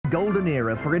golden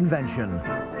era for invention.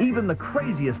 Even the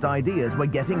craziest ideas were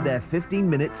getting their 15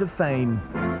 minutes of fame.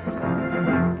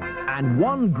 And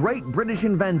one great British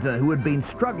inventor who had been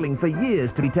struggling for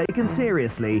years to be taken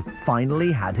seriously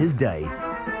finally had his day.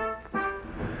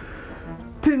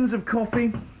 Tins of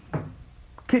coffee,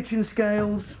 kitchen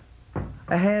scales,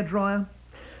 a hairdryer.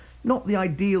 Not the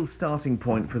ideal starting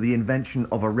point for the invention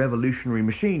of a revolutionary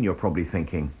machine, you're probably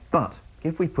thinking. But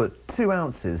if we put 2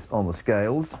 ounces on the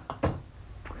scales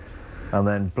and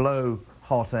then blow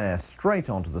hot air straight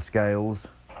onto the scales,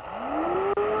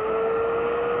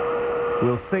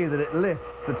 we'll see that it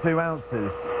lifts the 2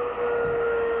 ounces.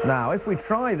 Now, if we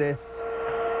try this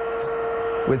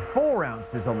with 4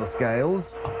 ounces on the scales,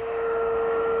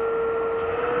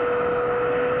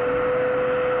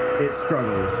 it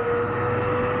struggles.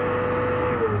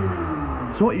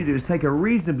 So what you do is take a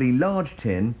reasonably large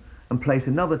tin and place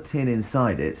another tin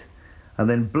inside it, and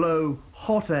then blow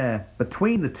hot air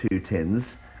between the 2 tins,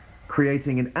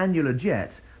 creating an annular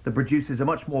jet that produces a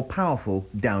much more powerful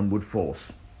downward force.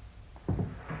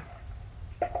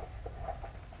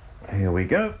 Here we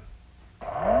go.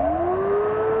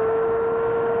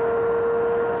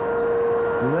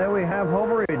 And there we have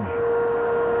hoverage.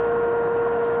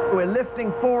 We're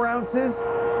lifting 4 ounces.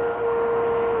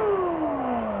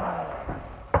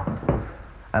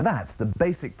 And that's the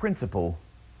basic principle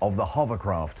of the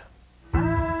hovercraft.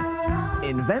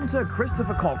 Inventor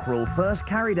Christopher Cockerell first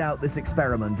carried out this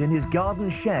experiment in his garden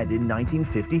shed in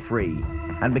 1953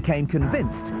 and became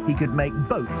convinced he could make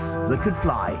boats that could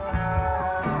fly.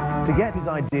 To get his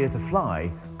idea to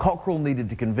fly, Cockerell needed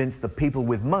to convince the people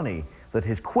with money that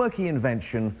his quirky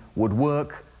invention would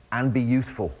work and be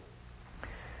useful.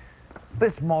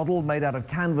 This model, made out of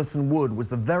canvas and wood, was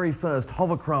the very first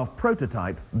hovercraft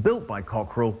prototype built by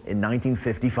Cockerell in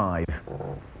 1955.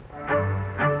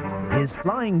 His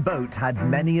flying boat had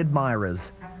many admirers,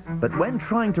 but when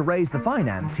trying to raise the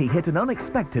finance, he hit an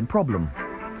unexpected problem.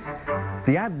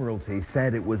 The Admiralty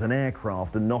said it was an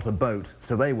aircraft and not a boat,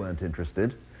 so they weren't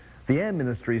interested. The Air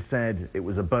Ministry said it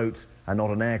was a boat and not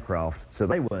an aircraft, so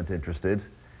they weren't interested.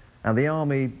 And the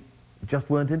Army just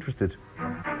weren't interested.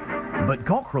 But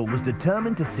Cockerell was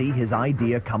determined to see his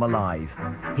idea come alive.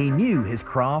 He knew his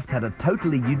craft had a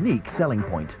totally unique selling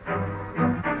point.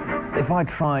 If I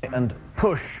try and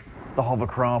push the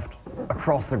hovercraft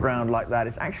across the ground like that,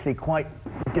 it's actually quite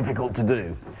difficult to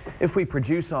do. If we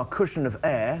produce our cushion of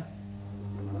air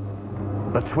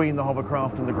between the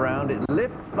hovercraft and the ground, it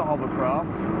lifts the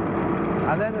hovercraft,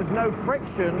 and then there's no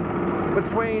friction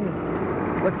between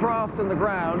the craft and the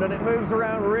ground, and it moves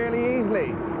around really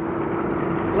easily.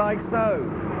 Like so.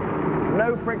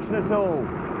 No friction at all.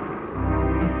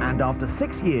 And after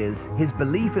 6 years, his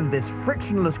belief in this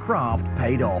frictionless craft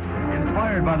paid off.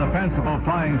 Inspired by the fanciful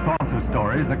flying saucer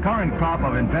stories, the current crop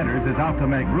of inventors is out to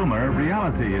make rumor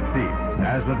reality, it seems,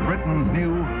 as with Britain's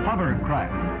new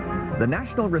Hovercraft. The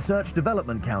National Research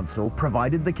Development Council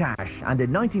provided the cash, and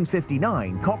in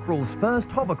 1959, Cockerell's first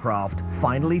hovercraft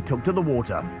finally took to the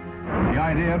water. The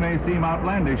idea may seem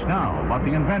outlandish now, but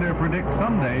the inventor predicts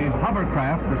someday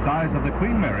hovercraft the size of the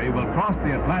Queen Mary will cross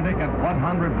the Atlantic at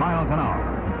 100 miles an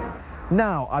hour.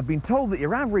 Now, I've been told that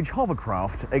your average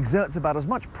hovercraft exerts about as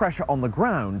much pressure on the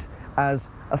ground as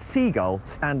a seagull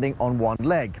standing on one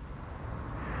leg.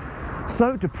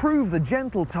 So, to prove the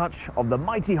gentle touch of the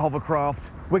mighty hovercraft,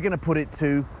 we're going to put it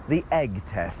to the egg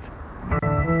test.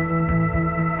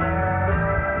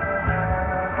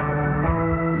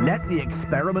 Let the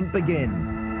experiment begin.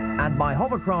 And my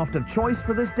hovercraft of choice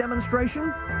for this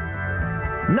demonstration?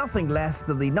 Nothing less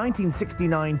than the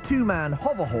 1969 two-man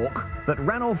Hoverhawk that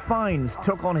Ranulph Fiennes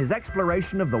took on his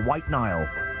exploration of the White Nile.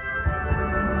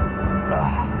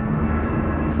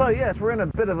 So yes, we're in a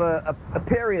bit of a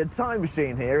period time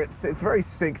machine here. It's very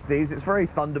 60s, it's very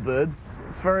Thunderbirds,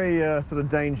 it's very sort of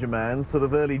Danger Man, sort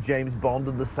of early James Bond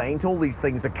and The Saint. All these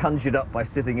things are conjured up by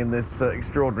sitting in this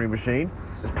extraordinary machine.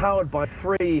 It's powered by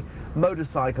 3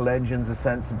 motorcycle engines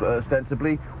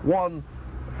ostensibly, 1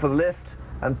 for lift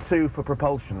and 2 for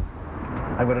propulsion.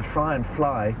 I'm going to try and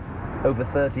fly over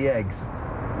 30 eggs.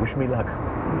 Wish me luck.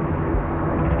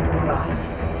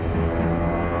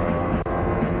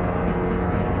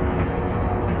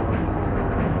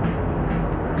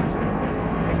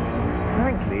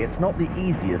 Frankly, it's not the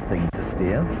easiest thing to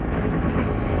steer.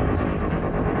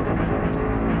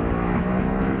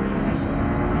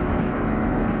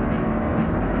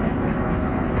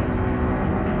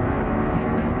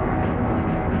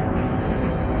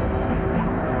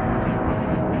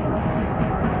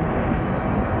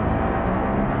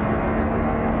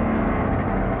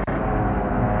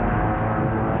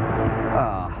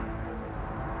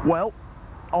 Well,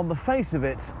 on the face of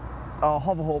it, our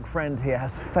Hoverhawk friend here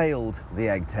has failed the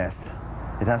egg test.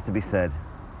 It has to be said.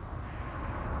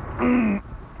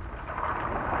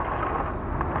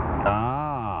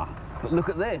 But look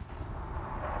at this.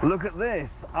 Look at this.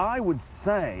 I would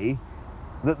say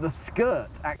that the skirt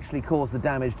actually caused the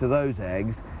damage to those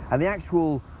eggs, and the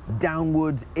actual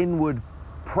downward, inward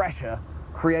pressure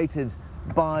created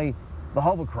by the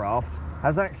hovercraft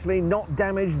has actually not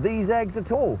damaged these eggs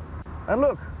at all. And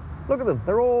look at them.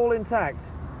 They're all intact.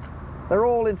 They're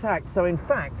all intact. So in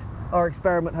fact, our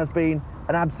experiment has been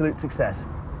an absolute success.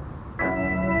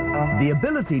 The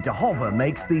ability to hover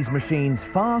makes these machines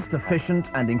fast, efficient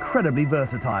and incredibly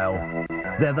versatile.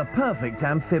 They're the perfect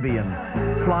amphibian,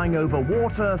 flying over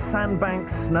water,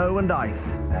 sandbanks, snow and ice.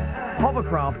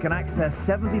 Hovercraft can access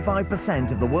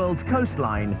 75% of the world's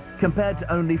coastline, compared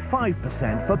to only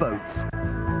 5% for boats.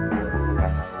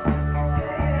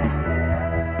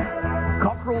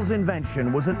 Cockerell's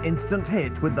invention was an instant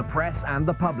hit with the press and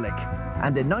the public.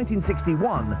 And in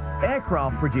 1961,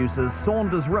 aircraft producers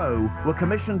Saunders Roe were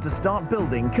commissioned to start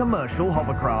building commercial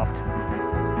hovercraft.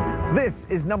 This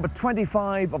is number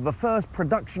 25 of the first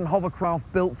production hovercraft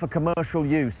built for commercial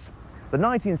use. The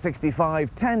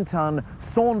 1965 10-ton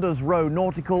Saunders Roe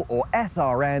Nautical, or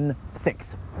SRN 6.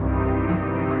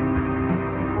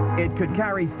 It could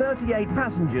carry 38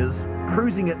 passengers,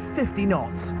 cruising at 50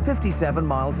 knots, 57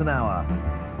 miles an hour.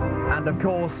 And of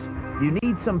course, you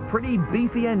need some pretty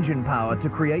beefy engine power to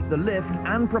create the lift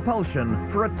and propulsion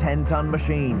for a 10-ton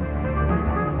machine.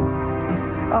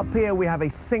 Up here we have a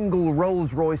single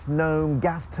Rolls-Royce Gnome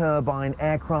gas turbine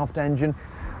aircraft engine.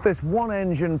 This one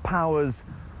engine powers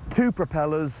 2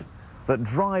 propellers that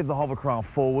drive the hovercraft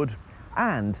forward,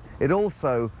 and it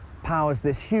also powers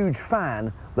this huge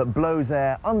fan that blows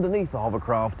air underneath the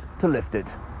hovercraft to lift it.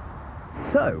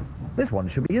 So, this one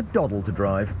should be a doddle to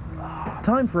drive.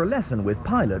 Time for a lesson with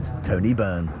pilot Tony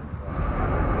Byrne.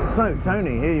 So,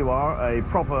 Tony, here you are, a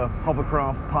proper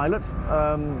hovercraft pilot.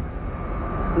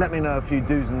 Let me know a few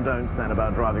do's and don'ts then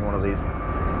about driving one of these.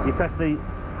 You press the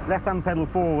left-hand pedal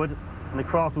forward and the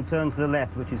craft will turn to the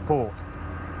left, which is port.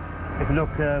 If you look,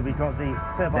 we've got the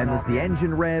turbine. Then there's the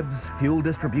engine revs, fuel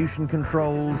distribution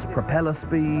controls, propeller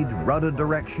speed, rudder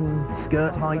direction,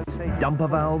 skirt height, dumper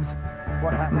valves.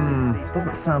 What happens?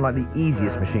 Doesn't sound like the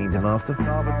easiest machine to master.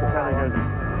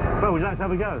 Well, would you like to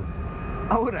have a go?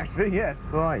 I would actually, yes.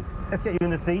 Right. Let's get you in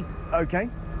the seat. Okay.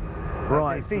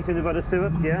 Right. Okay, feet in the rudder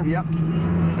stirrups, yeah? Yep.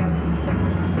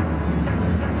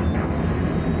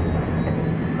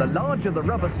 The larger the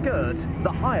rubber skirt,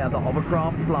 the higher the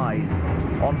hovercraft flies.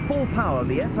 On full power,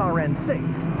 the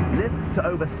SRN-6 lifts to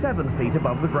over 7 feet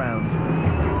above the ground.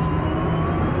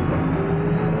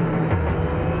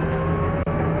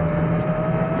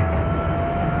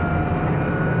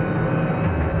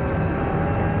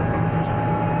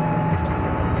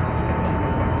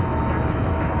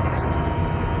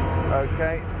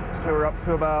 Okay, so we're up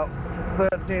to about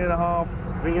 13.5.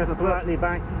 Bring us slightly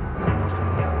back.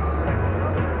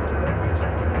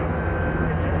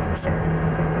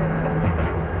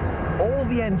 All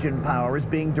the engine power is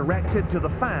being directed to the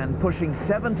fan pushing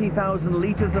 70,000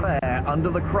 litres of air under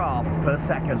the craft per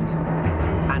second.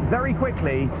 And very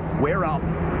quickly, we're up.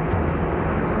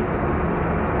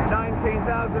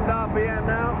 19,000 RPM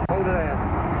now. Hold it there.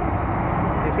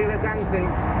 You feel it dancing?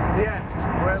 Yes,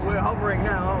 we're hovering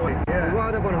now, aren't we? Yeah.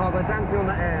 Right up on hover, dancing on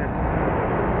the air.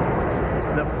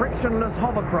 The frictionless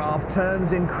hovercraft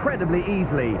turns incredibly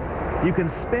easily. You can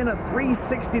spin a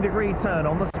 360-degree turn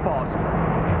on the spot,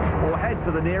 or head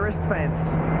for the nearest fence,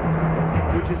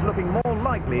 which is looking more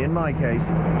likely in my case.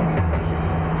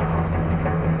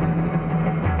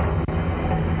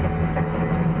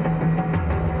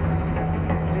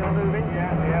 Still moving?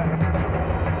 Yeah.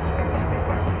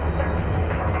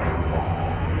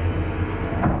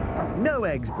 No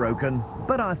eggs broken,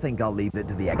 but I think I'll leave it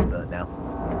to the expert now.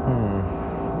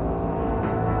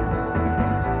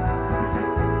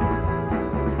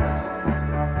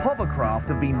 Hovercraft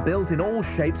have been built in all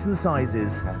shapes and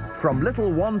sizes, from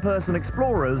little one-person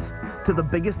explorers to the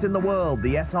biggest in the world,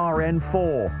 the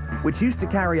SRN-4, which used to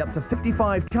carry up to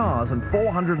 55 cars and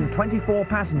 424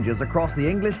 passengers across the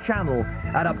English Channel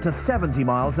at up to 70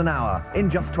 miles an hour in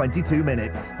just 22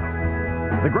 minutes.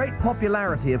 The great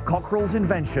popularity of Cockerell's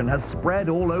invention has spread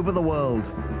all over the world.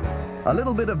 A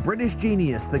little bit of British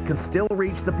genius that can still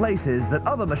reach the places that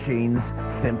other machines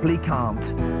simply can't.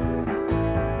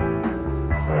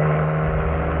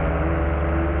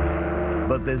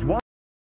 But there's one